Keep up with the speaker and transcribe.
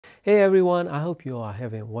Hey everyone, I hope you are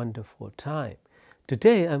having a wonderful time.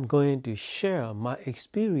 Today I'm going to share my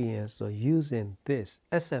experience of using this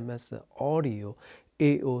SMSL Audio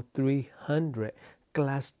AO300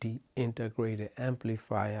 Class D integrated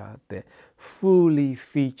amplifier, the fully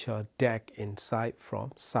featured deck inside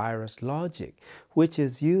from Cirrus Logic, which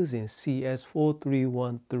is using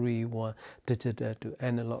CS43131 digital to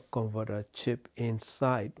analog converter chip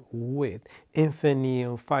inside with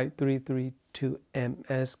Infineon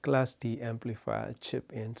 5332MS Class D amplifier chip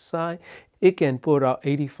inside. It can put out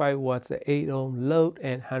 85 watts at 8 ohm load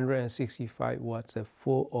and 165 watts at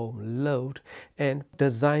 4 ohm load. And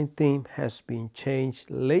design theme has been changed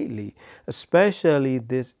lately, especially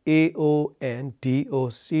this AO and DO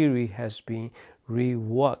series has been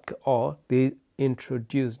reworked, or they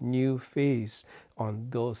introduced new phase on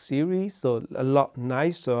those series, so a lot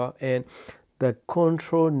nicer, and the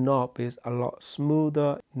control knob is a lot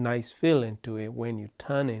smoother, nice feeling to it when you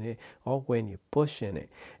turning it or when you pushing it.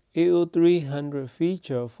 AO300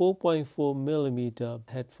 feature 4.4mm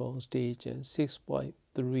headphone stage and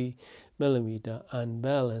 6.3mm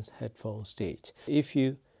unbalanced headphone stage. If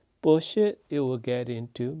you push it, it will get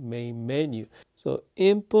into main menu. So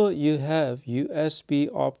input, you have USB,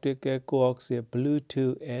 optical, coaxial,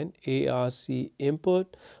 Bluetooth, and ARC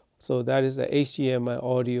input. So that is a HDMI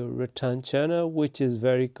audio return channel, which is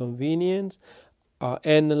very convenient.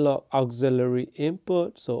 Analog auxiliary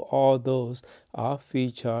input, so all those are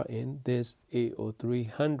featured in this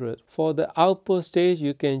AO300. For the output stage,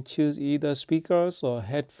 you can choose either speakers or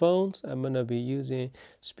headphones. I'm going to be using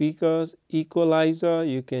speakers. Equalizer,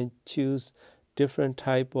 you can choose different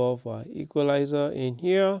type of equalizer in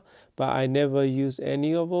here, but I never use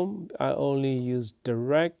any of them. I only use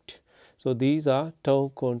direct. So these are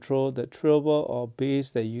tone control, the treble or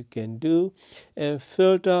bass that you can do. And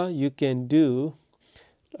filter, you can do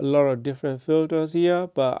a lot of different filters here,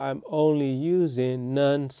 but I'm only using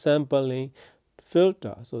non-sampling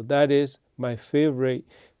filter. So that is my favorite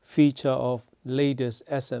feature of latest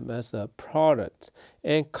SMSL products.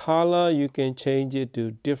 And color, you can change it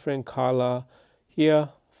to different color here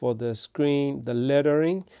for the screen, the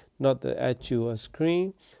lettering, not the actual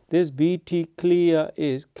screen. This BT clear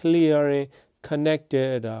is clearing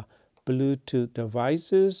connected Bluetooth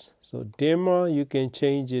devices. So dimmer, you can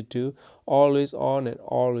change it to always on and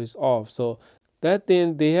always off. So that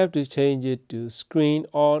thing, they have to change it to screen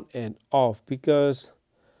on and off, because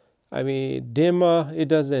I mean dimmer, it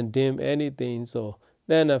doesn't dim anything. So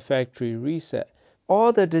then a factory reset.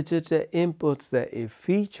 All the digital inputs that it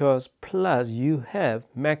features, plus you have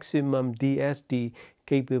maximum DSD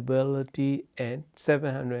capability and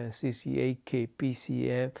 768K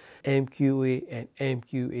PCM, MQA, and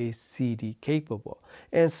MQA CD capable.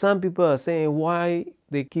 And some people are saying why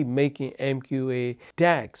they keep making MQA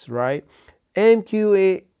DACs, right?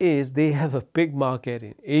 MQA is, they have a big market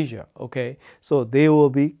in Asia, okay? So they will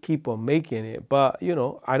be keep on making it, but you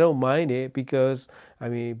know, I don't mind it, because I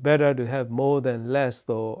mean, better to have more than less.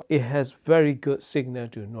 Though it has very good signal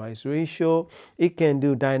to noise ratio. It can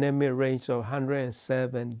do dynamic range of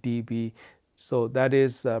 107 dB. So that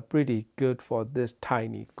is pretty good for this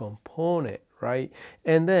tiny component, right?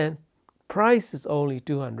 And then price is only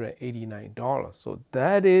 $289. So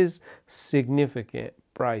that is significant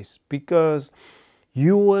price, because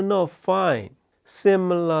you will not find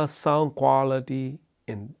similar sound quality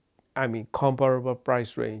in comparable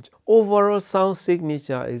price range. Overall sound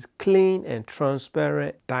signature is clean and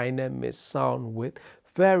transparent dynamic sound with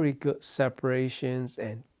very good separations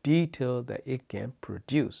and detail that it can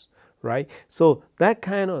produce, right? So that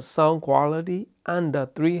kind of sound quality under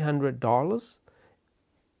 $300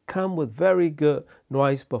 come with very good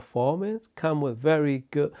noise performance, come with very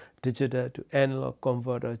good digital to analog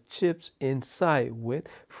converter chips inside with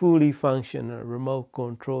fully functional remote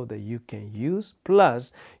control that you can use.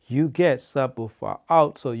 Plus, you get subwoofer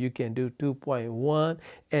out, so you can do 2.1.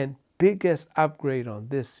 And biggest upgrade on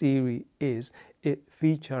this series is it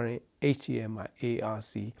featuring HDMI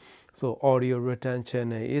ARC. So audio return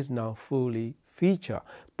channel is now fully feature,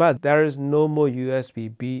 but there is no more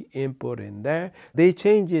USB-B input in there. They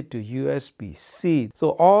change it to USB-C.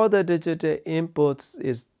 So all the digital inputs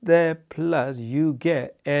is there, plus you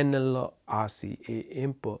get analog RCA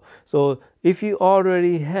input. So if you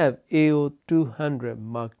already have AO200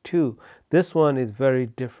 Mark II, this one is very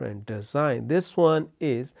different design. This one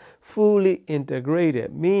is fully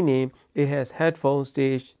integrated, meaning it has headphone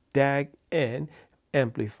stage, DAC, and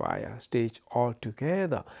amplifier stage all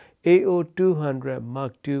together. AO200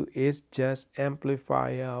 Mark II is just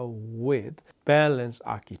amplifier with balanced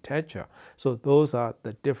architecture. So those are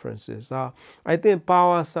the differences. I think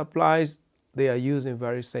power supplies they are using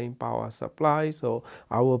very same power supply. So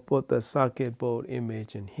I will put the circuit board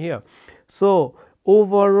image in here. So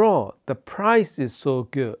overall, the price is so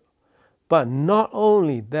good. But not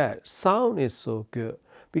only that, sound is so good,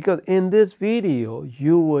 because in this video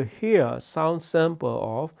you will hear sound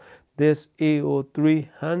sample of this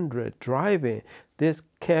AO300 driving this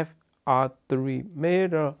KEF R3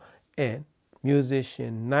 meter and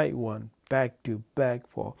Musician Night One back to back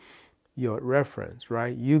for your reference,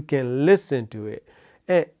 right? You can listen to it,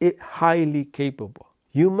 and it's highly capable.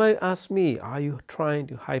 You might ask me, are you trying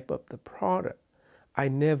to hype up the product? I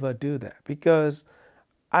never do that, because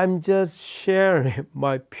I'm just sharing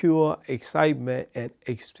my pure excitement and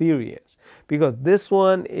experience, because this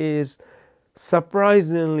one is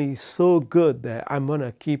surprisingly so good that I'm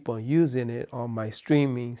gonna keep on using it on my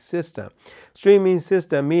streaming system. Streaming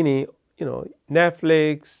system meaning, you know,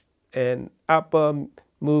 Netflix and Apple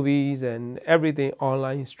movies and everything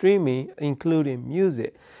online streaming, including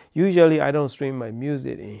music. Usually I don't stream my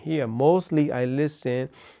music in here. Mostly I listen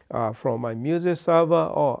from my music server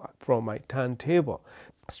or from my turntable.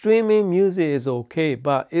 Streaming music is okay,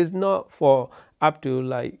 but it's not for up to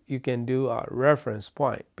like you can do a reference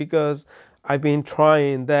point, because I've been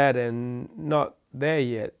trying that and not there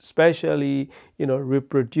yet, especially, you know,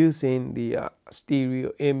 reproducing the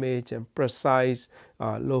stereo image and precise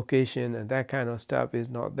location and that kind of stuff is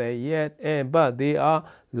not there yet, but they are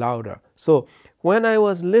louder. So when I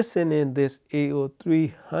was listening this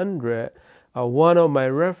AO300, one of my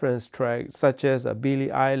reference tracks such as Billie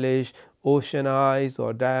Eilish, Ocean Eyes,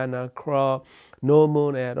 or Diana Krall, No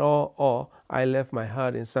Moon at All, or I Left My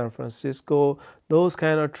Heart in San Francisco, those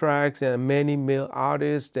kind of tracks, and many male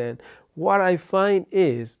artists. And what I find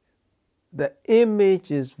is the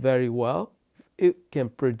image is very well. It can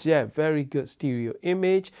project very good stereo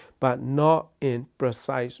image, but not in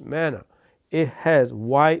precise manner. It has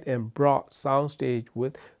wide and broad soundstage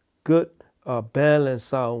with good balanced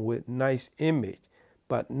sound with nice image,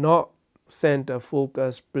 but not center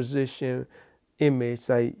focus precision image.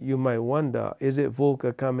 Like you might wonder, is it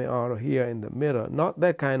vocal coming out of here in the middle? Not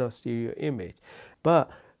that kind of stereo image, but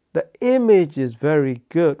the image is very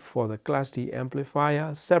good for the Class D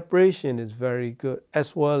amplifier. Separation is very good,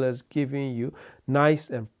 as well as giving you nice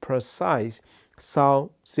and precise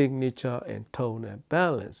sound signature and tone and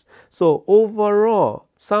balance. So overall,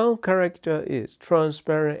 sound character is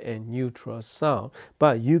transparent and neutral sound,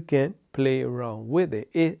 but you can play around with it.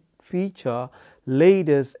 It features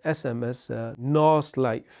latest SMSL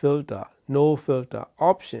noise-like filter, no filter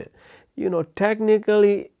option. You know,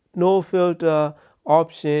 technically, no filter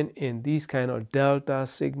option in these kind of Delta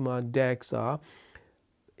Sigma decks are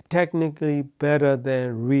technically better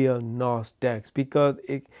than real NOS decks, because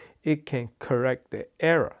it can correct the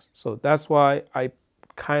errors. So that's why I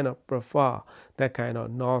kind of prefer that kind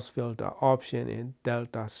of NOS filter option in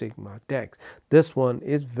Delta Sigma decks. This one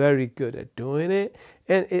is very good at doing it,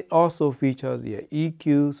 and it also features the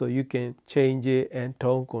EQ, so you can change it, and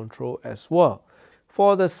tone control as well.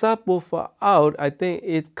 For the subwoofer out, I think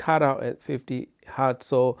it's cut out at 50 Hz,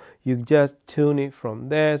 so you just tune it from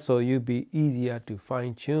there, so you'll be easier to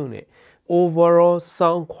fine tune it. Overall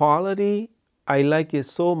sound quality, I like it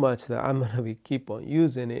so much that I'm gonna keep on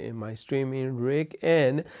using it in my streaming rig,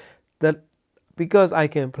 and that because I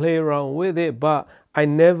can play around with it, but I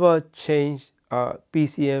never change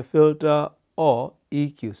PCM filter or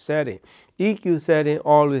EQ setting. EQ setting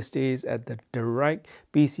always stays at the direct.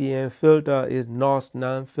 PCM filter is NOS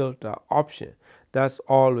non-filter option. That's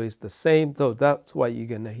always the same, so that's what you're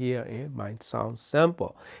gonna hear in my sound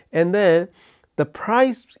sample. And then the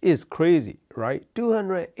price is crazy, right?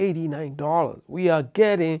 $289. We are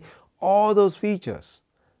getting all those features,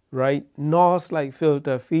 right? NOS-like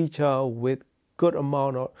filter feature with good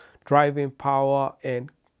amount of driving power and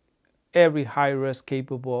every high-res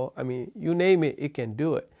capable. I mean, you name it, it can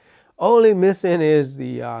do it. Only missing is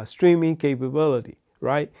the streaming capability,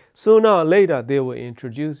 right? Sooner or later, they will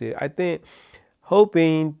introduce it. I think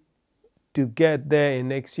hoping to get there in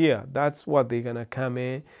next year. That's what they're gonna come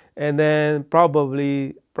in, and then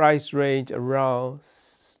probably price range around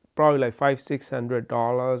probably like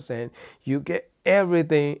 $500–600, and you get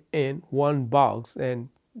everything in one box, and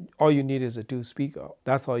all you need is a 2-speaker.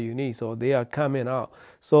 That's all you need. So they are coming out.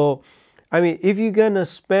 So I mean, if you're gonna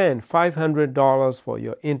spend $500 for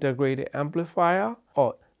your integrated amplifier,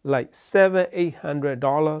 or like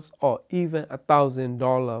 $700–800, or even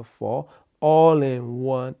 $1,000 for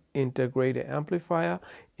all-in-one integrated amplifier,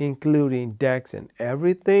 including decks and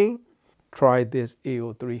everything, try this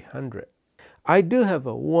AO300. I do have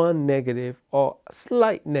a one negative, or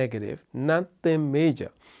slight negative, nothing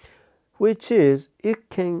major, which is it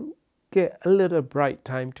can get a little bright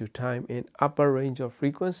time to time in upper range of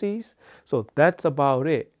frequencies. So that's about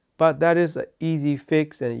it. But that is an easy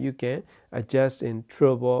fix, and you can adjust in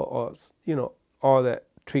treble or, all that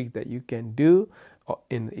tweak that you can do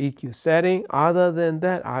in the EQ setting. Other than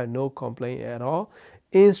that, I have no complaint at all.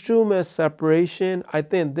 Instrument separation, I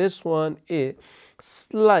think this one is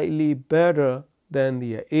slightly better than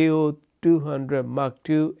the AO300 Mark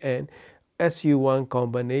II and SU1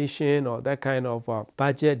 combination, or that kind of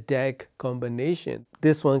budget deck combination.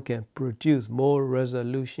 This one can produce more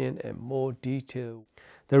resolution and more detail.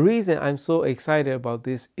 The reason I'm so excited about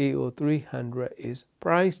this AO300 is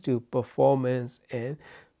price to performance and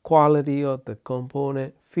quality of the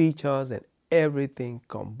component, features, and everything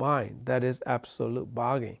combined. That is absolute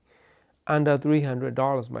bargain. Under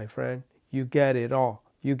 $300, my friend, you get it all.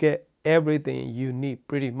 You get everything you need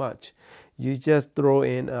pretty much. You just throw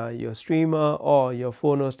in your streamer or your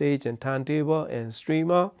phono stage and turntable and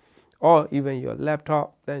streamer, or even your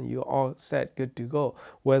laptop, then you're all set, good to go.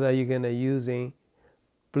 Whether you're gonna using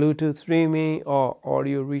Bluetooth streaming or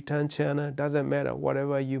audio return channel, doesn't matter.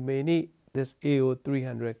 Whatever you may need, this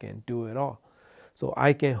AO300 can do it all. So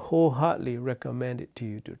I can wholeheartedly recommend it to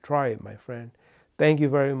you to try it, my friend. Thank you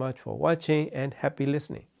very much for watching and happy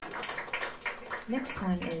listening. Next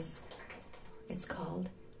one is, it's called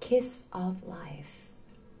Kiss of Life.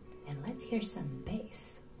 And let's hear some bass.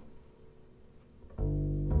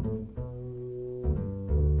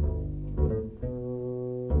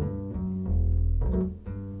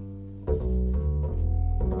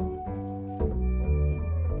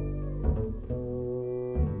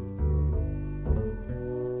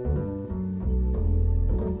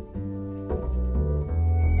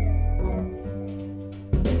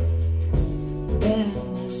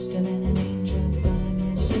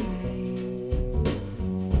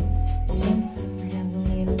 Something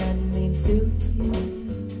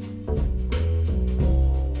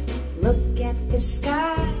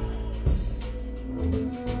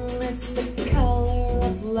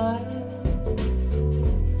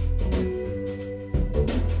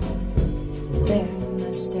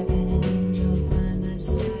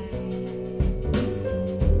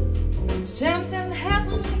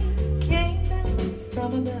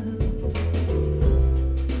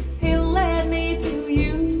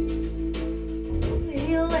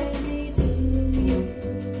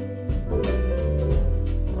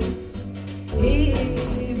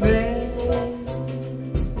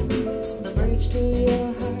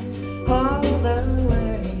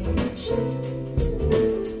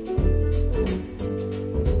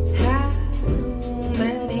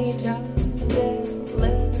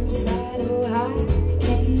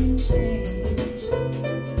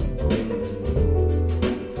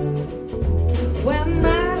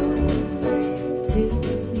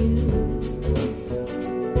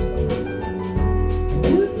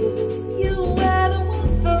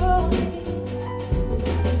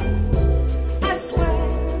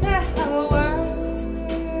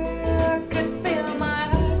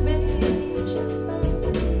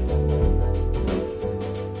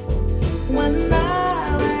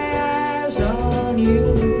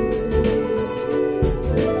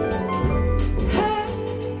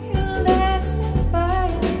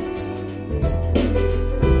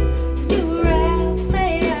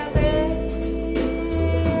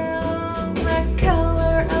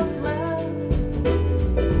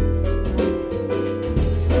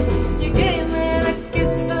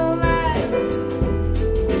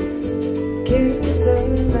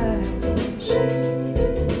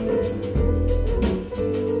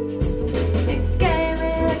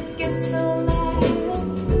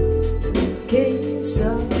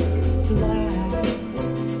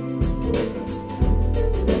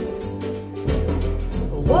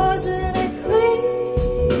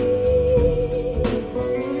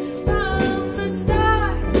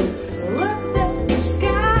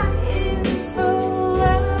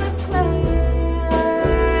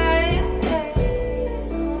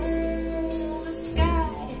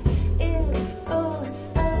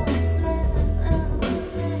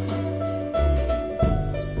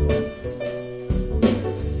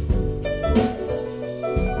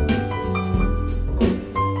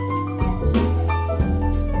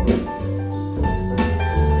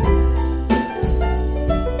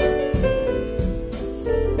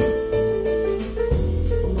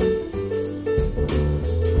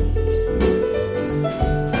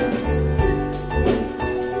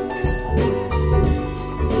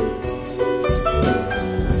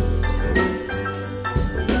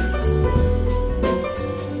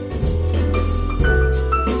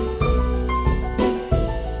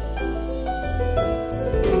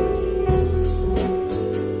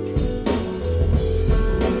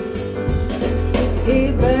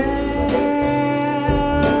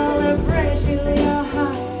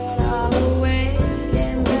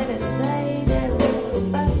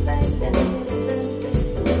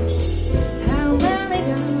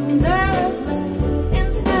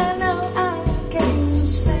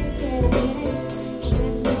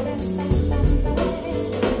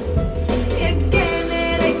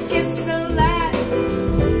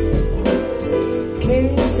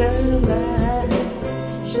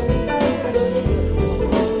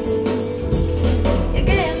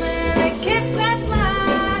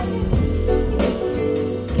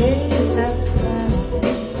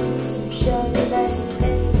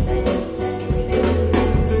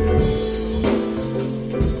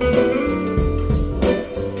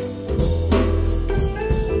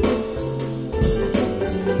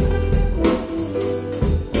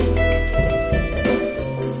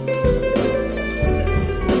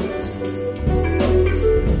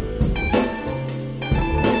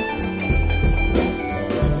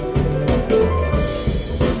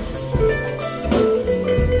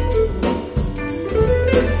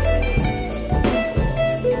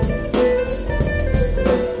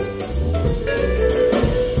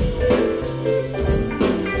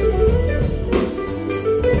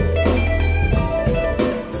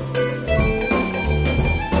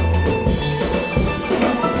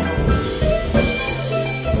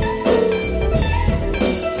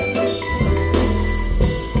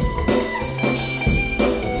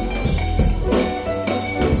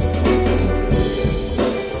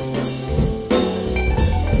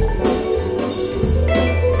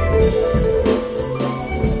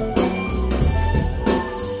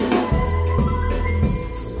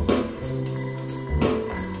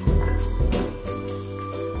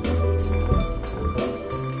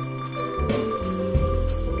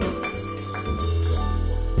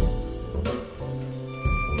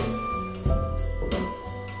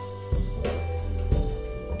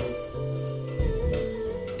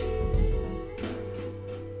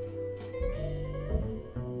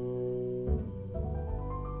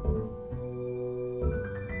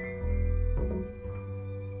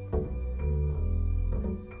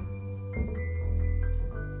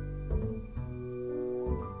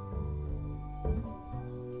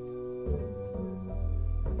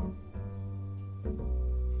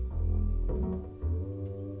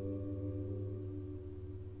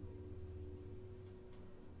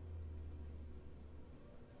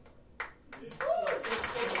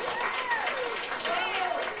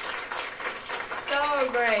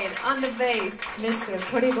On the bass, Mr.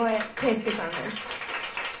 Pretty Boy Keisuke Sanders.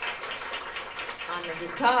 On the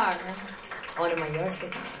guitar, Orima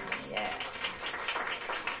Yosuke-san. Yeah.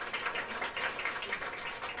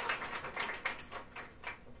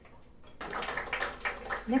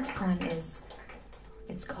 Next one is,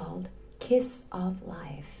 it's called Kiss of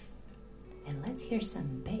Life. And let's hear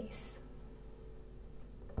some bass.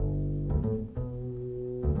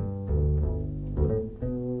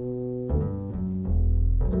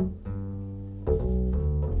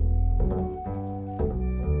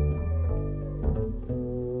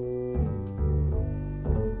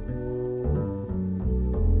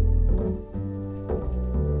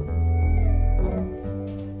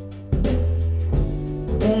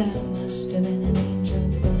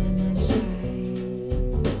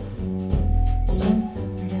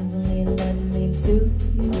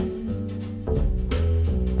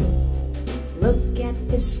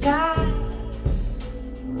 Sky,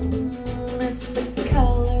 it's the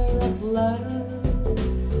color of love.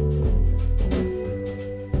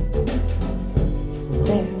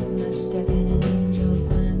 There must have been an angel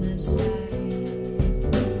by my side.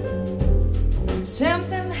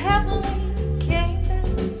 Something heavenly came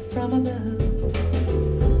down from above.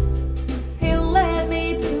 He led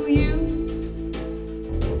me to you.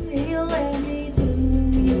 He led me to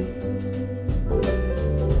you.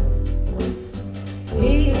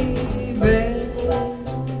 He built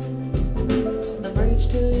the bridge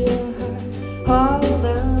to your heart all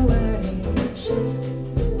the way.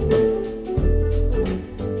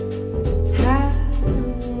 How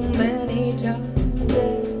many times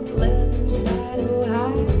that left side of I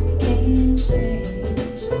can't say.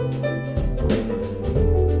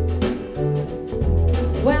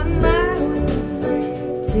 When I was led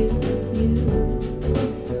to you.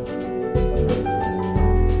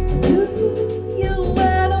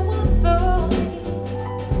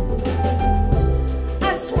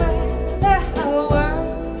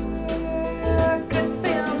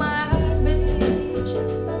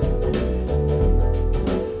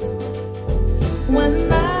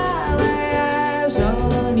 When I lay eyes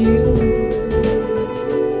on you,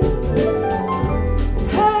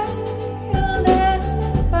 held in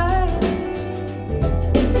fire,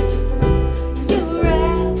 you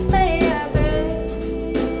wrap me up in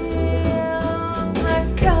the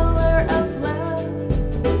color of love.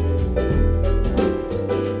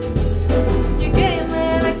 You gave me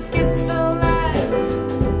the kiss of life,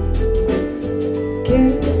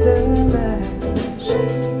 kiss of life.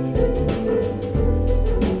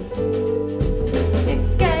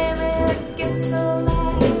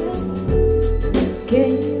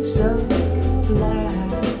 Kiss of life.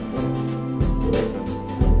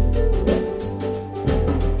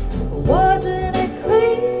 Wasn't it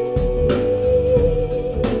clear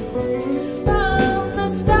from the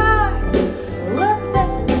start? Look,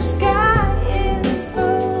 that the sky is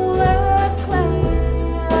full of clouds.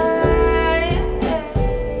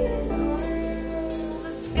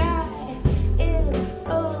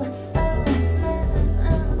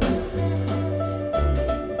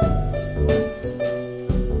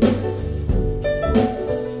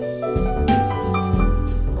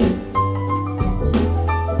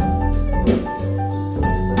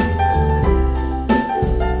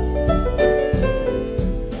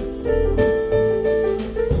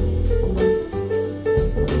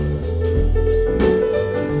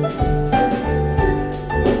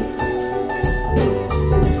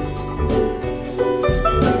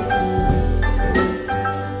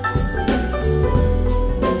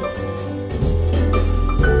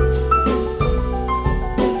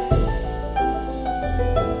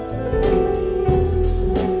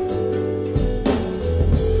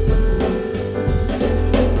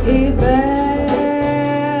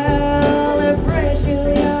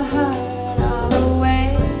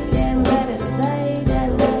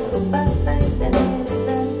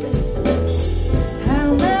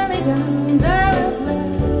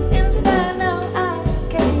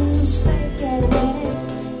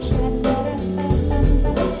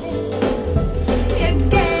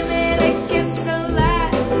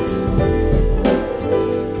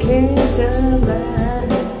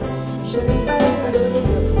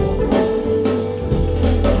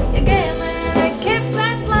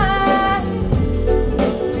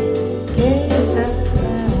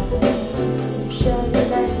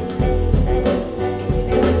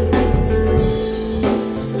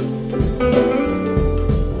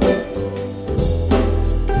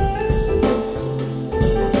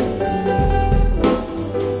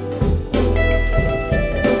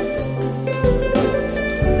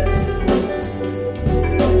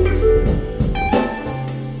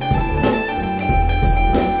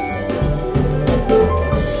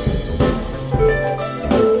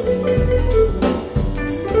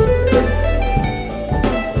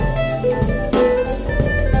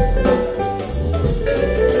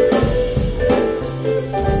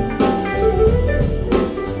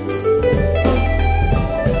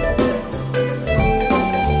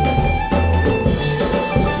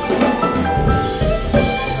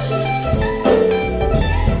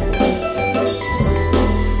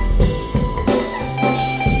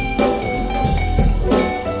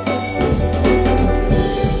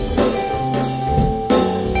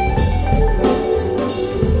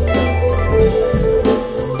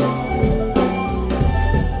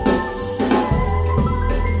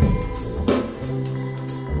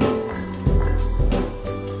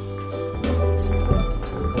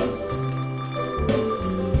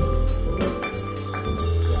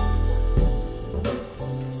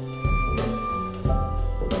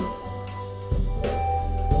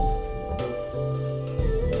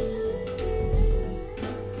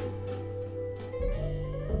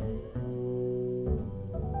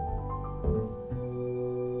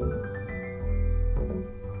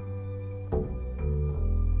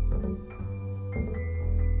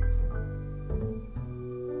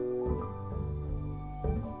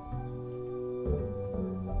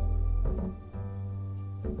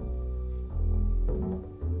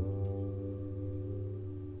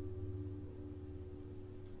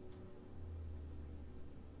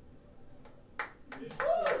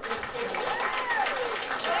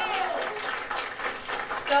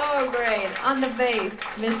 So great. On the bass,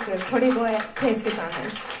 Mr. Toriboe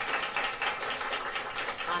Keisuke-san.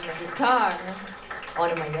 On the guitar,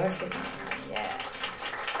 Oromayosuke-san.